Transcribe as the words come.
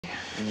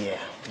Yeah,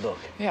 look.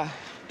 Yeah.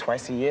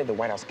 Twice a year, the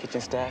White House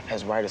kitchen staff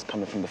has writers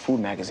coming from the food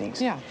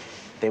magazines. Yeah.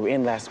 They were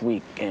in last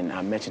week, and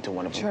I mentioned to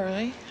one of them.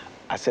 Charlie?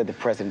 I said the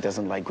president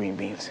doesn't like green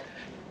beans.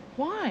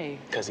 Why?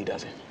 Because he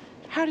doesn't.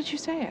 How did you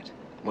say it?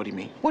 What do you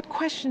mean? What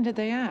question did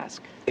they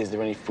ask? Is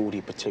there any food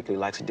he particularly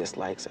likes or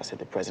dislikes? I said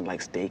the president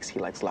likes steaks, he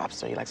likes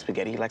lobster, he likes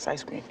spaghetti, he likes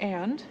ice cream.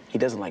 And? He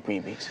doesn't like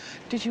green beans.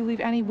 Did you leave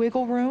any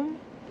wiggle room?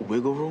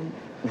 Wiggle room?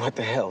 What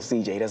the hell,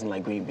 CJ? He doesn't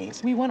like green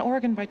beans. We won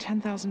Oregon by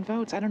 10,000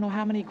 votes. I don't know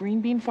how many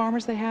green bean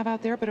farmers they have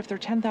out there, but if they're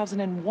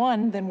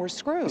 10,001, then we're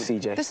screwed.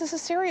 CJ. This is a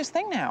serious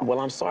thing now. Well,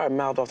 I'm sorry I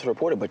mouthed off the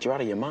reporter, but you're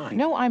out of your mind.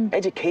 No,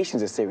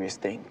 Education's a serious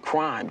thing.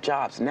 Crime,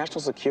 jobs,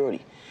 national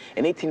security.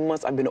 In 18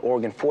 months, I've been to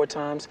Oregon 4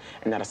 times,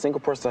 and not a single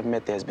person I've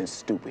met there has been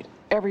stupid.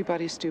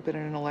 Everybody's stupid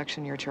in an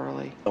election year,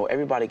 Charlie. No,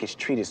 everybody gets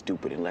treated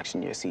stupid in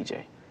election year,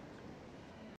 CJ.